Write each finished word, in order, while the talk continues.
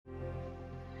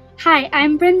Hi,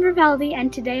 I'm Bryn Ravelli,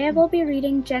 and today I will be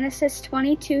reading Genesis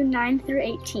 22, 9 through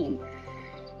 18.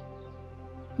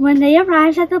 When they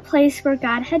arrived at the place where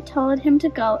God had told him to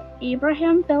go,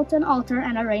 Abraham built an altar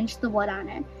and arranged the wood on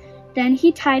it. Then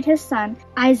he tied his son,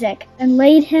 Isaac, and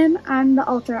laid him on the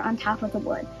altar on top of the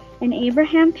wood. And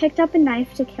Abraham picked up a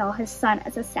knife to kill his son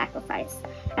as a sacrifice.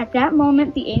 At that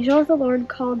moment, the angel of the Lord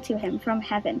called to him from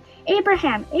heaven,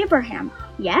 "Abraham, Abraham."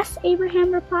 "Yes,"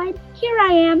 Abraham replied, "here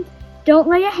I am." "Don't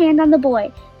lay a hand on the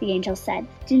boy," the angel said.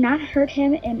 "Do not hurt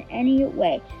him in any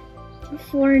way.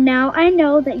 For now I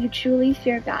know that you truly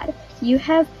fear God. You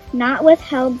have not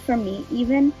withheld from me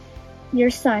even your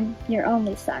son, your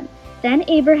only son." Then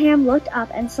Abraham looked up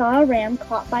and saw a ram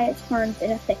caught by its horns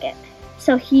in a thicket.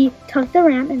 So he took the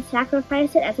ram and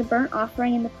sacrificed it as a burnt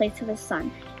offering in the place of his son.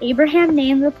 Abraham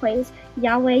named the place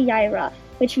Yahweh-Yireh,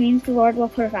 which means the Lord will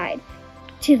provide.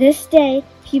 To this day,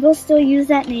 people still use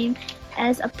that name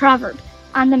as a proverb.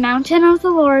 On the mountain of the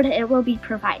Lord it will be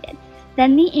provided.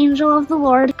 Then the angel of the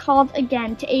Lord called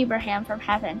again to Abraham from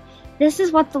heaven. "This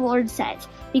is what the Lord says,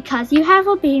 because you have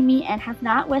obeyed me and have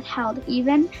not withheld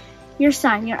even your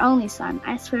son, your only son,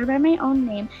 I swear by my own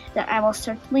name that I will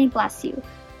certainly bless you.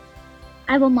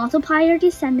 I will multiply your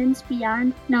descendants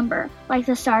beyond number, like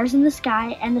the stars in the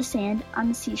sky and the sand on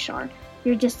the seashore.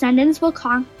 Your descendants will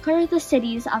conquer the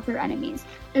cities of their enemies,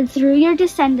 and through your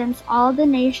descendants all the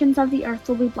nations of the earth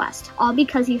will be blessed, all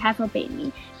because you have obeyed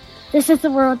me." This is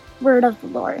the word of the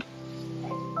Lord.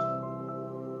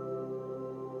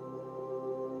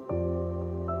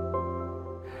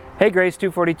 Hey Grace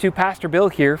 242, Pastor Bill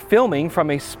here, filming from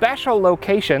a special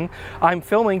location. I'm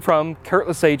filming from Kurt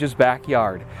Lesage's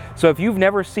backyard. So if you've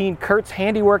never seen Kurt's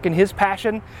handiwork and his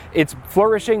passion, it's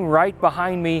flourishing right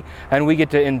behind me, and we get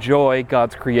to enjoy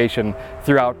God's creation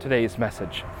throughout today's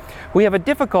message. We have a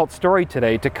difficult story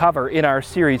today to cover in our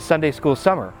series Sunday School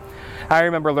Summer. I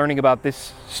remember learning about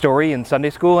this story in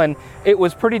Sunday school, and it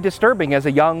was pretty disturbing as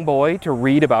a young boy to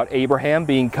read about Abraham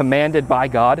being commanded by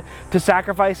God to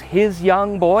sacrifice his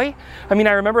young boy. I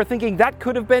rember thinking that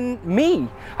could have been me.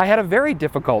 I had a very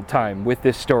difficult time with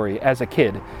this story as a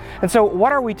kid. And so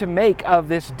what are we to make of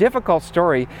this difficult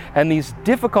story and these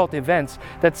difficult events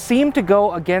that seem to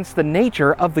go against the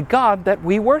nature of the God that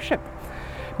we worship?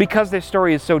 Because this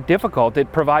story is so difficult,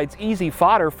 it provides easy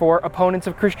fodder for opponents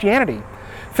of Christianity.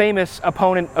 Famous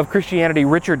opponent of Christianity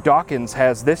Richard Dawkins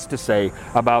has this to say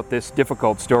about this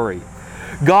difficult story.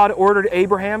 God ordered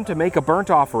Abraham to make a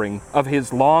burnt offering of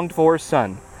his longed-for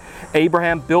son.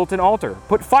 Abraham built an altar,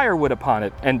 put firewood upon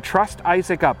it, and trussed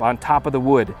Isaac up on top of the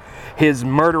wood. His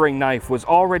murdering knife was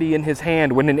already in his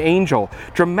hand when an angel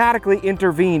dramatically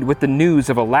intervened with the news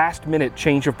of a last-minute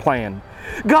change of plan.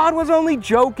 God was only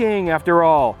joking, after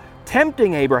all,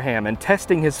 tempting Abraham and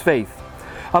testing his faith.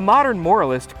 A modern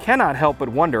moralist cannot help but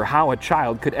wonder how a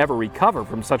child could ever recover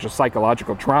from such a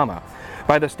psychological trauma.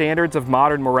 By the standards of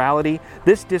modern morality,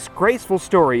 this disgraceful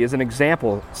story is an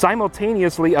example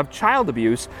simultaneously of child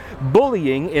abuse,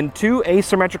 bullying in two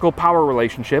asymmetrical power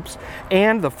relationships,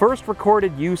 and the first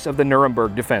recorded use of the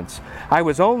Nuremberg defense. I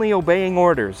was only obeying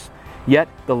orders. Yet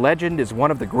the legend is one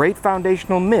of the great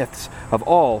foundational myths of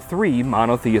all three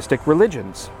monotheistic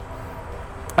religions.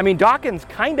 Dawkins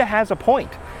kinda has a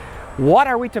point. What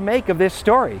are we to make of this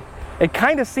story? It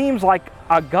kind of seems like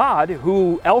a God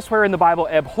who elsewhere in the Bible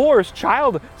abhors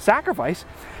child sacrifice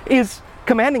is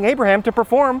commanding Abraham to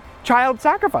perform child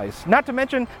sacrifice, not to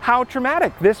mention how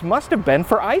traumatic this must have been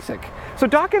for Isaac. So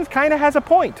Dawkins kind of has a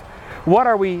point. What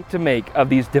are we to make of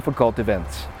these difficult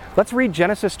events? Let's read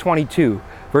Genesis 22,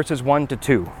 verses 1 to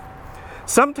 2.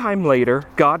 Sometime later,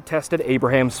 God tested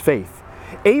Abraham's faith.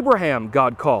 "Abraham,"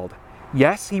 God called.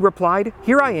 "Yes," he replied,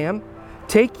 "here I am."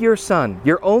 "Take your son,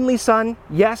 your only son,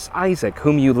 yes, Isaac,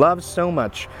 whom you love so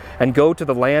much, and go to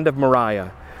the land of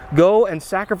Moriah. Go and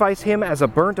sacrifice him as a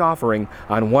burnt offering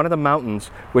on one of the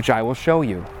mountains, which I will show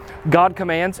you." God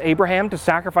commands Abraham to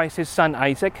sacrifice his son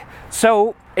Isaac,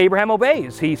 so Abraham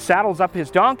obeys. He saddles up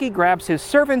his donkey, grabs his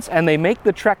servants, and they make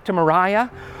the trek to Moriah,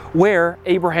 where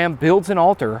Abraham builds an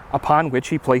altar upon which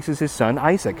he places his son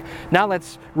Isaac. Now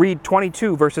let's read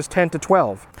 22 verses 10 to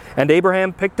 12. "And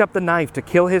Abraham picked up the knife to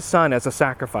kill his son as a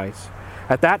sacrifice.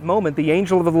 At that moment the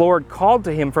angel of the Lord called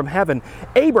to him from heaven,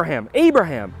 'Abraham,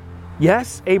 Abraham!'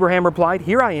 'Yes,' Abraham replied,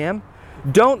 'here I am.'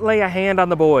 'Don't lay a hand on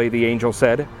the boy,' the angel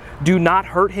said. 'Do not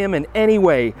hurt him in any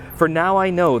way, for now I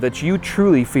know that you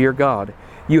truly fear God.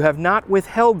 You have not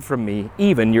withheld from me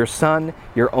even your son,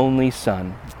 your only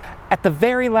son.'" At the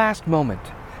very last moment,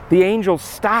 the angel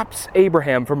stops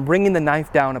Abraham from bringing the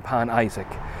knife down upon Isaac.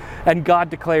 And God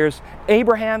declares,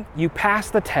 "Abraham, you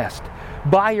passed the test.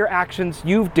 By your actions,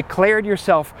 you've declared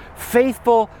yourself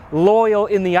faithful, loyal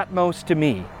in the utmost to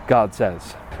me, God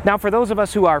says. Now, for those of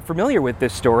us who are familiar with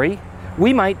this story,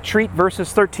 we might treat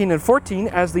verses 13 and 14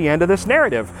 as the end of this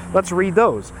narrative. Let's read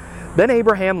those. Then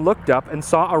Abraham looked up and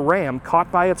saw a ram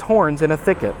caught by its horns in a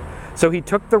thicket. So he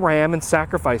took the ram and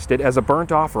sacrificed it as a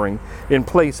burnt offering in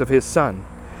place of his son.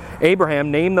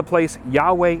 Abraham named the place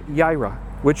Yahweh-Yireh,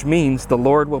 which means the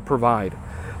Lord will provide.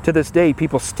 To this day,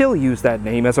 people still use that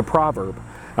name as a proverb.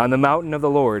 On the mountain of the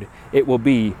Lord, it will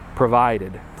be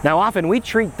provided. Now, often we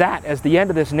treat that as the end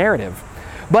of this narrative.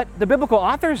 But the biblical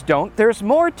authors don't. There's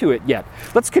more to it yet.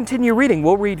 Let's continue reading.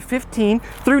 We'll read 15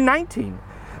 through 19.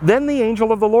 Then the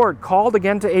angel of the Lord called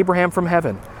again to Abraham from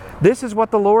heaven. This is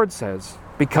what the Lord says.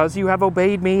 Because you have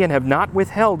obeyed me and have not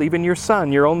withheld even your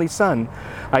son, your only son,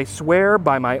 I swear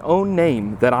by my own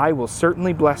name that I will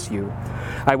certainly bless you.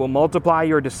 I will multiply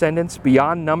your descendants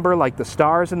beyond number like the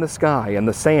stars in the sky and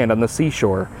the sand on the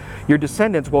seashore. Your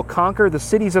descendants will conquer the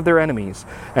cities of their enemies,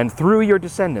 and through your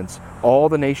descendants all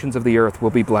the nations of the earth will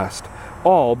be blessed,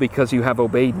 all because you have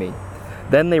obeyed me.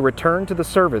 Then they returned to the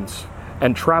servants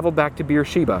and traveled back to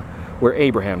Beersheba, where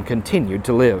Abraham continued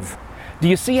to live. Do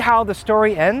you see how the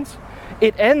story ends?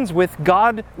 It ends with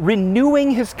God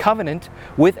renewing his covenant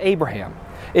with Abraham.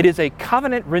 It is a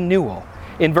covenant renewal.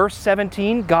 In verse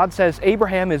 17, God says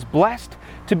Abraham is blessed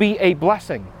to be a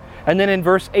blessing. And then in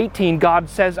verse 18, God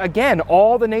says again,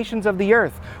 all the nations of the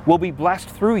earth will be blessed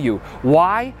through you.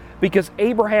 Why? Because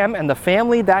Abraham and the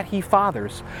family that he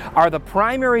fathers are the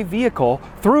primary vehicle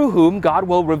through whom God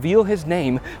will reveal his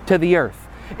name to the earth.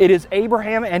 It is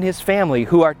Abraham and his family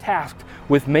who are tasked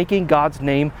with making God's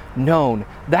name known.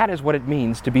 That is what it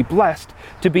means to be blessed,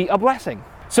 to be a blessing.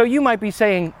 So you might be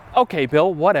saying, okay,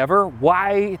 Bill, whatever.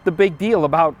 Why the big deal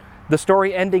about the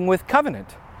story ending with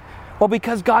covenant? Well,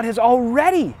 because God has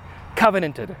already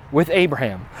covenanted with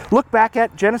Abraham. Look back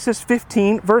at Genesis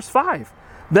 15, verse 5.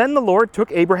 Then the Lord took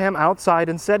Abraham outside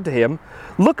and said to him,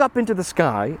 look up into the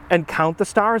sky and count the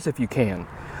stars if you can.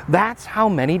 That's how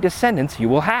many descendants you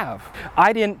will have.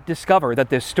 I didn't discover that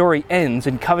this story ends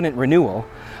in covenant renewal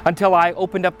until I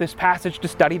opened up this passage to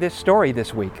study this story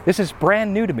this week. This is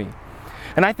brand new to me.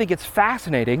 And I think it's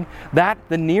fascinating that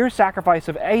the near sacrifice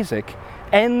of Isaac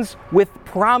ends with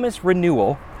promise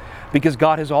renewal because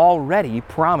God has already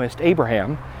promised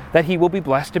Abraham that he will be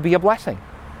blessed to be a blessing.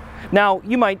 Now,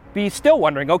 you might be still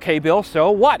wondering, okay, Bill,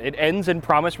 so what? It ends in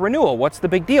promise renewal. What's the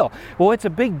big deal? Well, it's a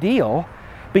big deal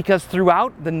because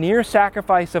throughout the near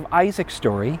sacrifice of Isaac's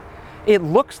story, it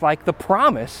looks like the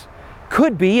promise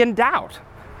could be in doubt.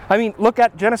 I mean, look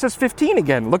at Genesis 15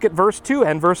 again. Look at verse 2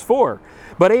 and verse 4.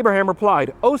 But Abraham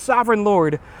replied, O sovereign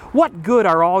Lord, what good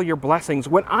are all your blessings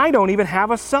when I don't even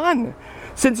have a son?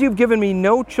 Since you've given me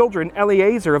no children,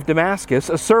 Eliezer of Damascus,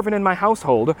 a servant in my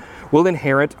household, will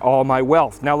inherit all my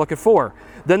wealth. Now look at 4.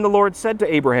 Then the Lord said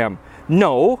to Abraham,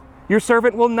 no, your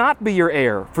servant will not be your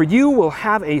heir, for you will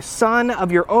have a son of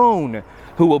your own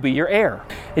who will be your heir.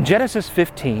 In Genesis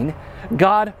 15,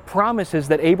 God promises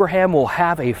that Abraham will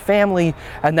have a family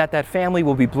and that family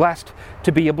will be blessed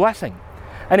to be a blessing.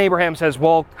 And Abraham says,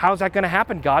 well, how's that going to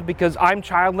happen, God? Because I'm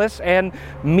childless and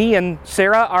me and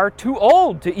Sarah are too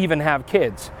old to even have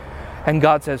kids. And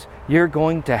God says, you're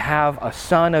going to have a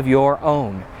son of your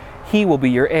own. He will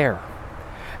be your heir.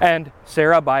 And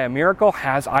Sarah, by a miracle,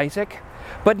 has Isaac.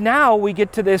 But now we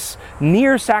get to this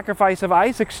near sacrifice of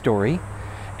Isaac story.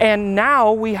 And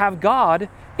now we have God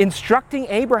instructing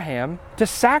Abraham to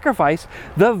sacrifice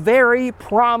the very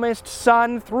promised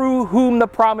son through whom the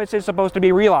promise is supposed to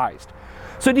be realized.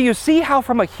 So do you see how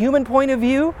from a human point of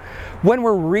view, when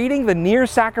we're reading the near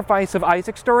sacrifice of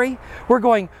Isaac's story, we're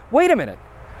going, wait a minute,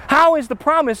 how is the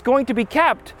promise going to be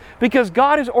kept? Because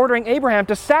God is ordering Abraham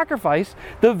to sacrifice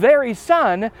the very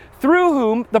son through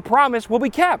whom the promise will be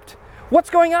kept.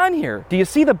 What's going on here? Do you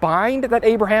see the bind that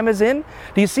Abraham is in?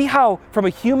 Do you see how, from a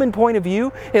human point of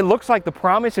view, it looks like the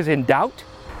promise is in doubt?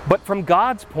 But from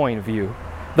God's point of view,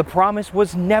 the promise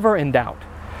was never in doubt.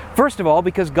 First of all,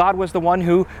 because God was the one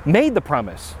who made the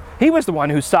promise. He was the one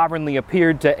who sovereignly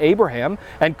appeared to Abraham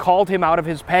and called him out of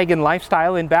his pagan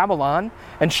lifestyle in Babylon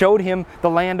and showed him the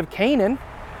land of Canaan.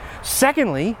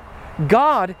 Secondly,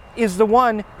 God is the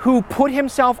one who put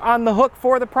himself on the hook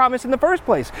for the promise in the first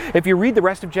place. If you read the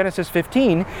rest of Genesis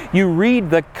 15, you read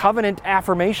the covenant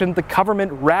affirmation, the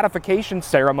covenant ratification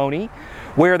ceremony,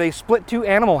 where they split two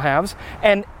animal halves,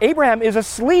 and Abraham is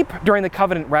asleep during the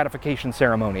covenant ratification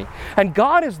ceremony. And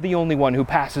God is the only one who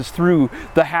passes through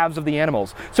the halves of the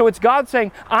animals. So it's God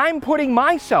saying, I'm putting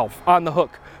myself on the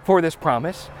hook for this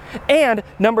promise. And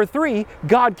number 3,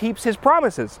 God keeps his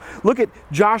promises. Look at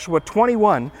Joshua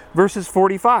 21, verses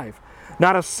 45.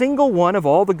 Not a single one of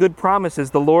all the good promises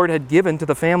the Lord had given to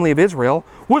the family of Israel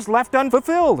was left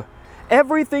unfulfilled.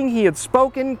 Everything he had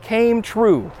spoken came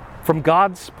true. From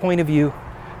God's point of view,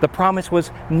 the promise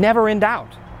was never in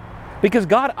doubt, because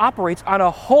God operates on a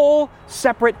whole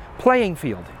separate playing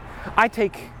field. I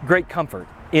take great comfort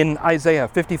in Isaiah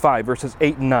 55, verses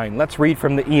 8 and 9. Let's read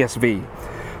from the ESV.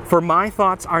 For my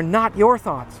thoughts are not your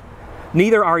thoughts,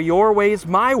 neither are your ways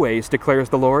my ways, declares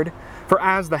the Lord. For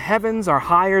as the heavens are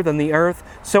higher than the earth,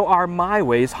 so are my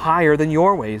ways higher than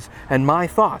your ways, and my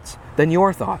thoughts than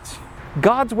your thoughts.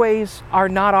 God's ways are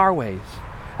not our ways,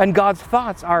 and God's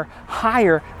thoughts are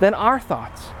higher than our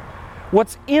thoughts.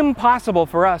 What's impossible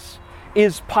for us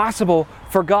is possible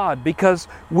for God, because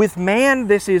with man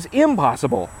this is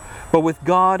impossible, but with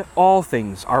God all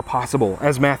things are possible,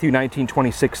 as Matthew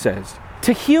 19:26 says.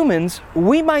 To humans,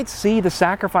 we might see the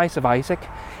sacrifice of Isaac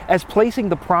as placing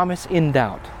the promise in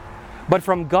doubt. But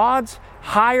from God's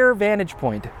higher vantage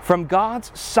point, from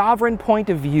God's sovereign point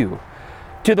of view,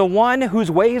 to the one whose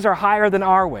ways are higher than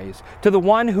our ways, to the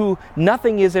one who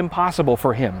nothing is impossible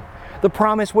for him, the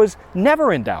promise was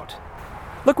never in doubt.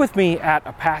 Look with me at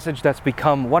a passage that's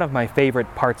become one of my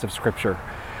favorite parts of Scripture.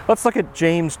 Let's look at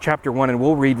James chapter 1, and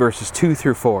we'll read verses 2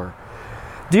 through 4.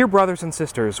 Dear brothers and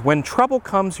sisters, when trouble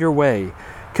comes your way,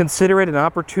 consider it an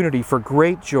opportunity for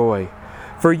great joy.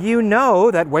 For you know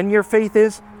that when your faith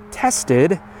is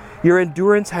tested, your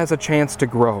endurance has a chance to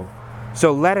grow.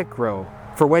 So let it grow,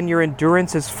 for when your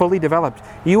endurance is fully developed,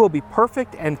 you will be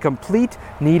perfect and complete,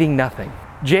 needing nothing.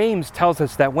 James tells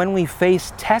us that when we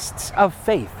face tests of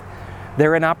faith,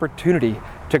 they're an opportunity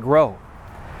to grow.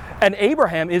 And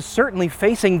Abraham is certainly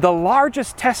facing the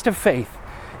largest test of faith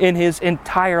in his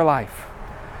entire life.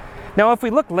 Now, if we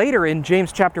look later in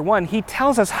James chapter 1, he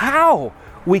tells us how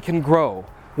we can grow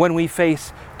when we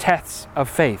face tests of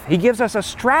faith. He gives us a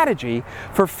strategy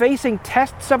for facing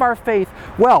tests of our faith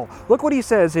well. Look what he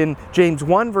says in James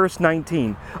 1 verse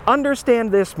 19.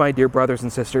 Understand this, my dear brothers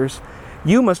and sisters.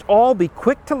 You must all be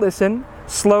quick to listen,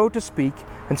 slow to speak,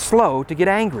 and slow to get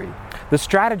angry. The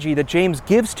strategy that James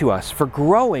gives to us for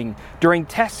growing during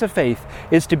tests of faith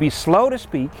is to be slow to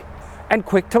speak and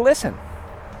quick to listen.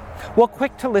 Well,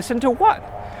 quick to listen to what?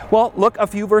 Well, look a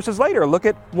few verses later. Look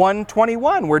at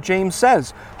 1:21, where James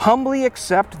says, humbly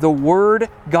accept the word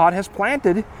God has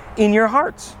planted in your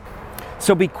hearts.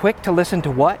 So be quick to listen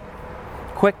to what?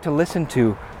 Quick to listen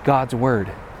to God's word.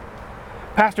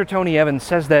 Pastor Tony Evans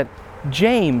says that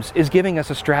James is giving us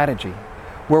a strategy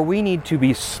where we need to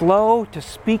be slow to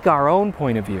speak our own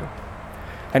point of view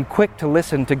and quick to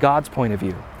listen to God's point of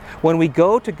view. When we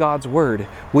go to God's word,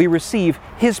 we receive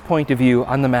his point of view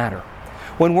on the matter.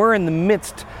 When we're in the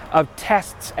midst of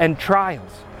tests and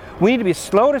trials, we need to be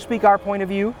slow to speak our point of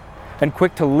view and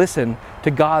quick to listen to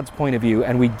God's point of view,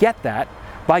 and we get that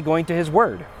by going to his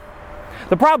word.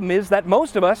 The problem is that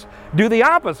most of us do the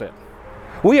opposite.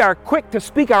 We are quick to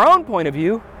speak our own point of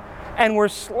view, and we're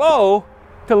slow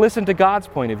to listen to God's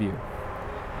point of view.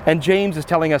 And James is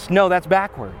telling us, no, that's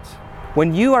backwards.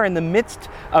 When you are in the midst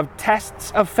of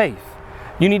tests of faith,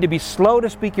 you need to be slow to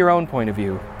speak your own point of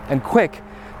view and quick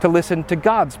to listen to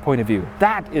God's point of view.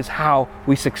 That is how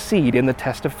we succeed in the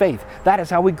test of faith. That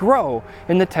is how we grow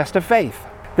in the test of faith.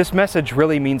 This message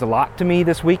really means a lot to me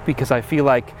this week because I feel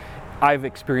like I've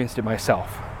experienced it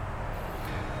myself.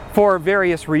 For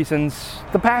various reasons,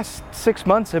 the past 6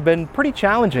 months have been pretty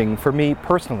challenging for me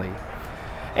personally.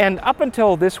 And up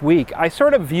until this week, I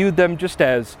sort of viewed them just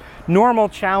as normal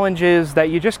challenges that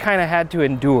you just kind of had to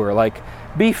endure, like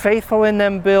be faithful in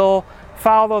them, Bill,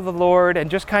 follow the Lord, and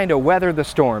just kind of weather the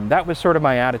storm. That was sort of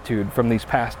my attitude from these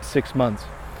past 6 months.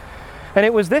 And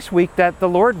it was this week that the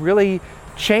Lord really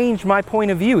changed my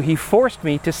point of view. He forced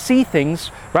me to see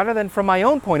things, rather than from my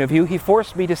own point of view, he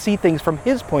forced me to see things from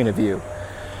his point of view.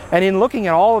 And in looking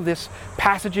at all of these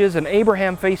passages and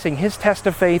Abraham facing his test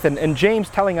of faith and James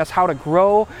telling us how to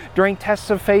grow during tests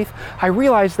of faith, I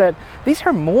realized that these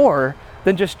are more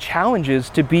than just challenges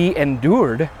to be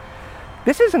endured.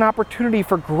 This is an opportunity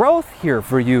for growth here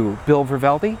for you, Bill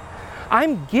Verveldi.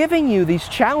 I'm giving you these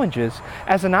challenges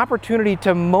as an opportunity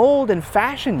to mold and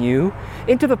fashion you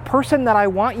into the person that I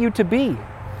want you to be.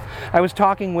 I was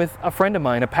talking with a friend of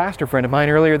mine, a pastor friend of mine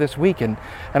earlier this week, and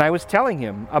I was telling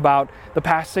him about the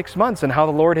past 6 months and how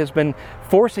the Lord has been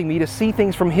forcing me to see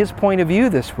things from his point of view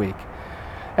this week.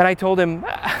 And I told him,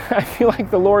 I feel like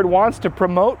the Lord wants to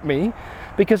promote me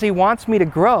because he wants me to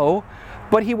grow,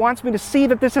 but he wants me to see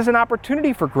that this is an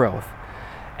opportunity for growth.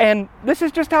 And this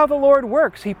is just how the Lord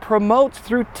works. He promotes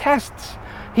through tests.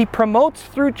 He promotes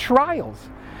through trials.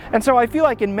 And so I feel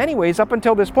like in many ways, up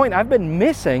until this point, I've been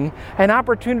missing an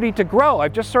opportunity to grow.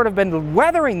 I've just sort of been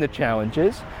weathering the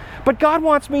challenges, But God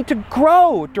wants me to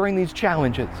grow during these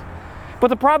challenges. But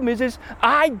the problem is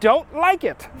I don't like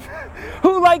it.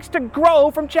 Who likes to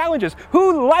grow from challenges?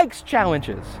 Who likes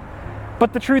challenges?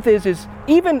 But the truth is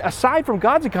even aside from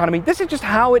God's economy, this is just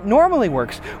how it normally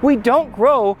works. We don't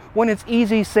grow when it's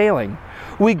easy sailing.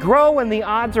 We grow when the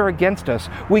odds are against us.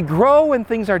 We grow when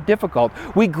things are difficult.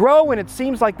 We grow when it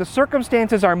seems like the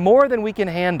circumstances are more than we can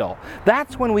handle.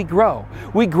 That's when we grow.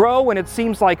 We grow when it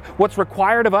seems like what's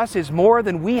required of us is more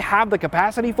than we have the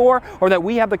capacity for, or that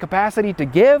we have the capacity to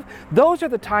give. Those are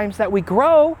the times that we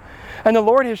grow. And the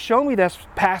Lord has shown me this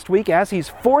past week as He's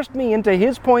forced me into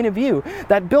His point of view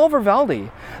that Bill Verveldi,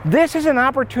 this is an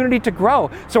opportunity to grow.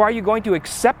 So are you going to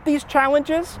accept these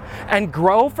challenges and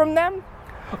grow from them?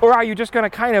 Or are you just going to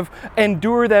kind of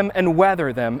endure them and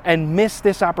weather them and miss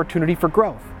this opportunity for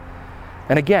growth?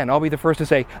 And again, I'll be the first to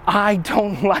say, I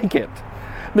don't like it.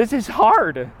 This is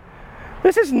hard.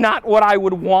 This is not what I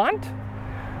would want.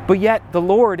 But yet the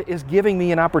Lord is giving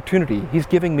me an opportunity. He's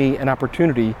giving me an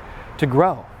opportunity to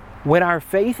grow. When our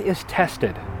faith is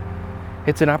tested,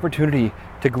 it's an opportunity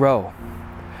to grow.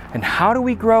 And how do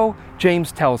we grow?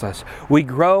 James tells us. We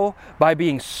grow by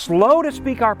being slow to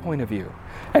speak our point of view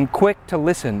and quick to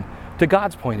listen to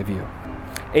God's point of view.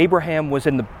 Abraham was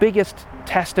in the biggest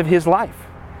test of his life.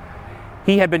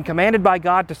 He had been commanded by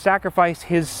God to sacrifice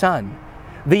his son,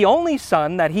 the only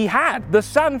son that he had, the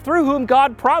son through whom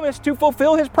God promised to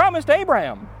fulfill His promise to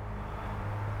Abraham.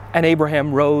 And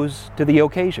Abraham rose to the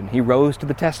occasion. He rose to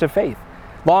the test of faith.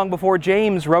 Long before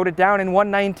James wrote it down in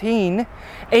 1:19,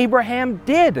 Abraham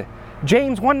did.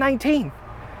 James 1:19.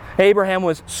 Abraham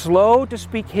was slow to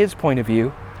speak his point of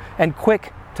view and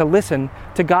quick to listen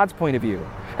to God's point of view.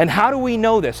 And how do we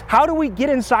know this? How do we get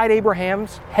inside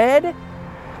Abraham's head?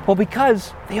 Well,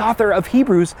 because the author of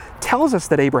Hebrews tells us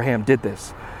that Abraham did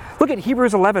this. Look at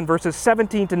Hebrews 11, verses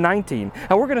 17 to 19.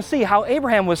 And we're going to see how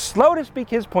Abraham was slow to speak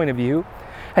his point of view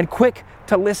and quick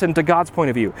to listen to God's point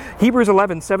of view. Hebrews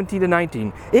 11, 17 to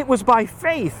 19. It was by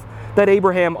faith that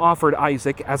Abraham offered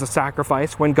Isaac as a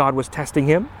sacrifice when God was testing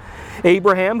him.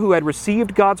 Abraham, who had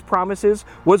received God's promises,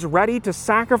 was ready to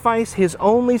sacrifice his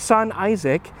only son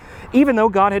Isaac, even though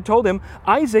God had told him,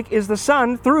 Isaac is the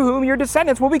son through whom your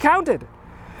descendants will be counted.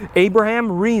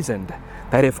 Abraham reasoned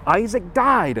that if Isaac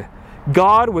died,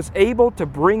 God was able to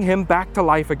bring him back to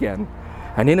life again.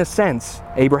 And in a sense,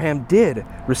 Abraham did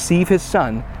receive his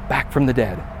son back from the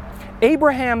dead.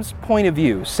 Abraham's point of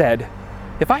view said,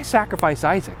 if I sacrifice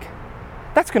Isaac,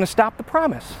 that's going to stop the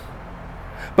promise.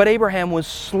 But Abraham was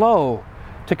slow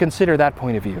to consider that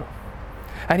point of view.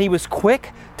 And he was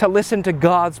quick to listen to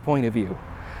God's point of view.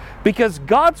 Because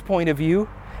God's point of view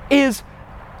is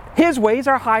His ways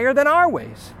are higher than our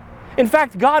ways. In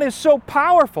fact, God is so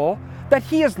powerful that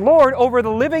He is Lord over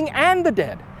the living and the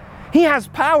dead. He has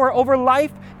power over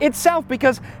life itself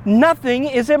because nothing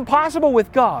is impossible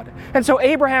with God. And so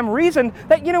Abraham reasoned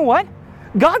that, you know what?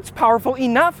 God's powerful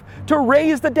enough to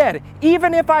raise the dead.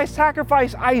 Even if I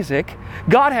sacrifice Isaac,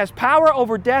 God has power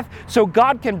over death, so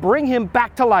God can bring him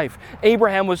back to life.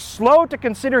 Abraham was slow to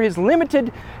consider his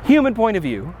limited human point of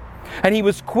view, and he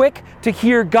was quick to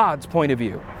hear God's point of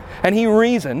view. And he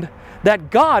reasoned that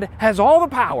God has all the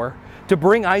power to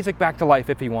bring Isaac back to life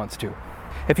if He wants to.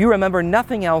 If you remember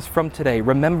nothing else from today,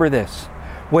 remember this.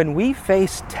 When we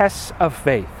face tests of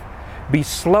faith, be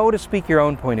slow to speak your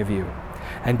own point of view,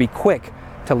 and be quick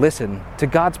to listen to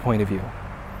God's point of view.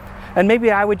 And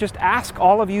maybe I would just ask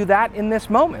all of you that in this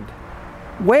moment.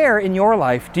 Where in your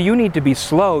life do you need to be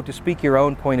slow to speak your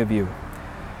own point of view?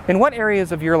 In what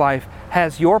areas of your life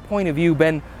has your point of view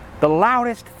been the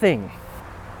loudest thing?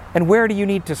 And where do you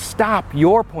need to stop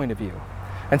your point of view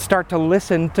and start to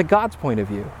listen to God's point of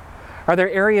view? Are there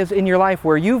areas in your life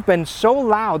where you've been so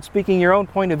loud speaking your own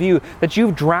point of view that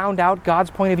you've drowned out God's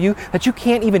point of view, that you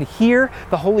can't even hear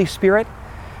the Holy Spirit?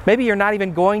 Maybe you're not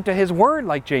even going to His Word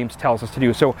like James tells us to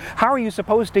do. So how are you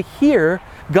supposed to hear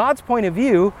God's point of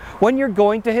view when you're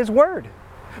going to His Word?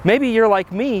 Maybe you're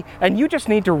like me and you just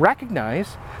need to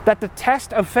recognize that the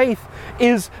test of faith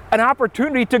is an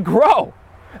opportunity to grow.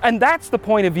 And that's the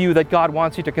point of view that God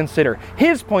wants you to consider.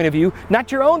 His point of view,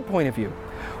 not your own point of view.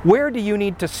 Where do you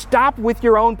need to stop with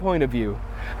your own point of view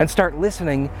and start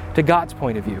listening to God's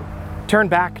point of view? Turn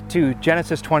back to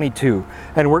Genesis 22,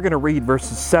 and we're going to read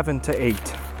verses 7 to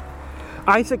 8.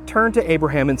 Isaac turned to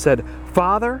Abraham and said,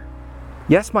 Father?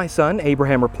 Yes, my son,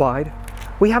 Abraham replied.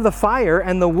 We have the fire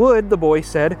and the wood, the boy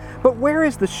said, but where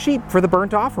is the sheep for the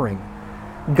burnt offering?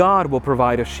 God will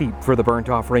provide a sheep for the burnt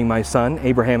offering, my son,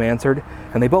 Abraham answered,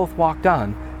 and they both walked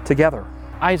on together.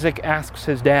 Isaac asks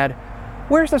his dad,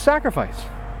 where's the sacrifice?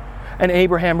 And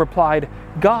Abraham replied,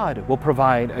 God will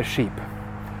provide a sheep.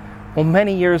 Well,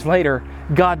 many years later,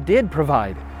 God did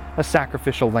provide a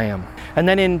sacrificial lamb. And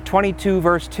then in 22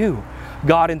 verse 2,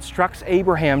 God instructs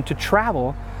Abraham to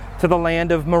travel to the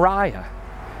land of Moriah.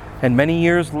 And many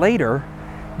years later,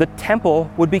 the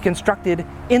temple would be constructed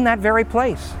in that very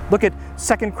place. Look at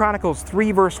 2 Chronicles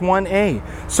 3 verse 1a.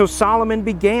 So Solomon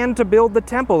began to build the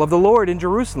temple of the Lord in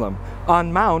Jerusalem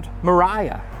on Mount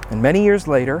Moriah. And many years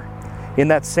later, in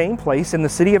that same place in the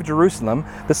city of Jerusalem,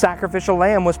 the sacrificial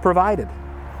lamb was provided.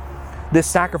 This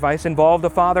sacrifice involved a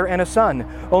father and a son,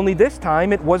 only this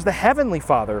time it was the Heavenly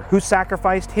Father who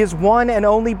sacrificed His one and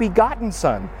only begotten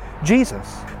Son,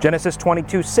 Jesus. Genesis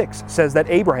 22:6 says that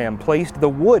Abraham placed the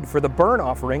wood for the burnt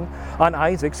offering on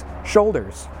Isaac's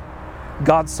shoulders.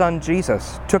 God's Son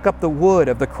Jesus took up the wood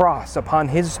of the cross upon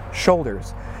His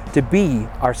shoulders to be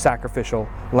our sacrificial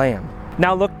lamb.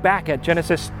 Now look back at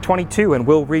Genesis 22 and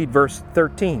we'll read verse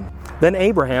 13. Then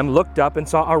Abraham looked up and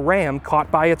saw a ram caught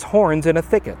by its horns in a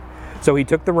thicket. So he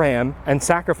took the ram and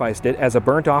sacrificed it as a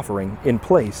burnt offering in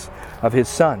place of his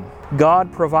son.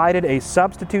 God provided a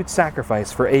substitute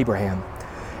sacrifice for Abraham,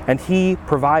 and He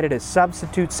provided a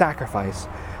substitute sacrifice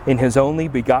in His only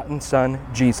begotten Son,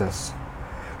 Jesus.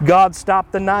 God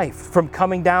stopped the knife from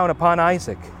coming down upon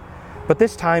Isaac, but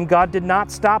this time God did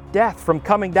not stop death from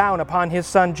coming down upon His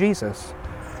Son, Jesus.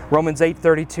 Romans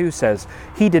 8:32 says,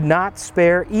 He did not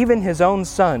spare even His own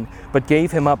Son, but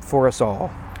gave Him up for us all.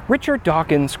 Richard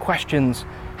Dawkins questions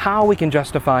how we can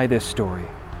justify this story.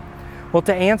 Well,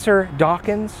 to answer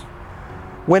Dawkins,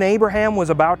 when Abraham was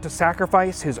about to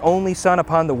sacrifice his only son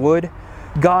upon the wood,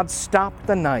 God stopped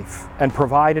the knife and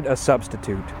provided a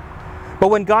substitute. But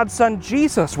when God's Son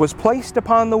Jesus was placed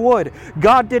upon the wood,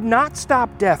 God did not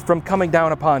stop death from coming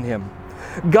down upon Him.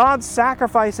 God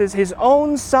sacrifices His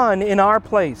own Son in our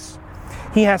place.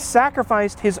 He has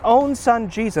sacrificed His own Son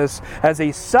Jesus as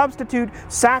a substitute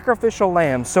sacrificial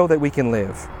lamb so that we can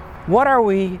live. What are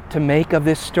we to make of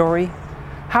this story?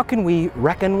 How can we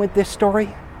reckon with this story?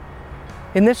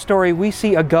 In this story, we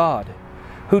see a God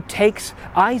who takes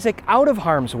Isaac out of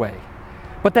harm's way,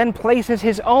 but then places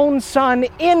His own Son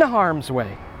in harm's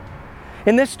way.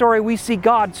 In this story, we see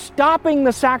God stopping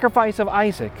the sacrifice of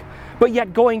Isaac, but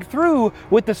yet going through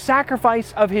with the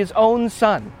sacrifice of His own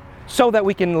Son so that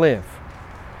we can live.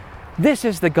 This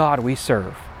is the God we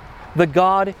serve, the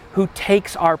God who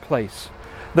takes our place,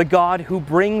 the God who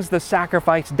brings the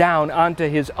sacrifice down onto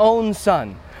His own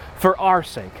Son for our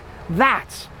sake.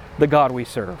 That's the God we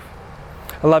serve.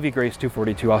 I love you, Grace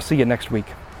 242. I'll see you next week.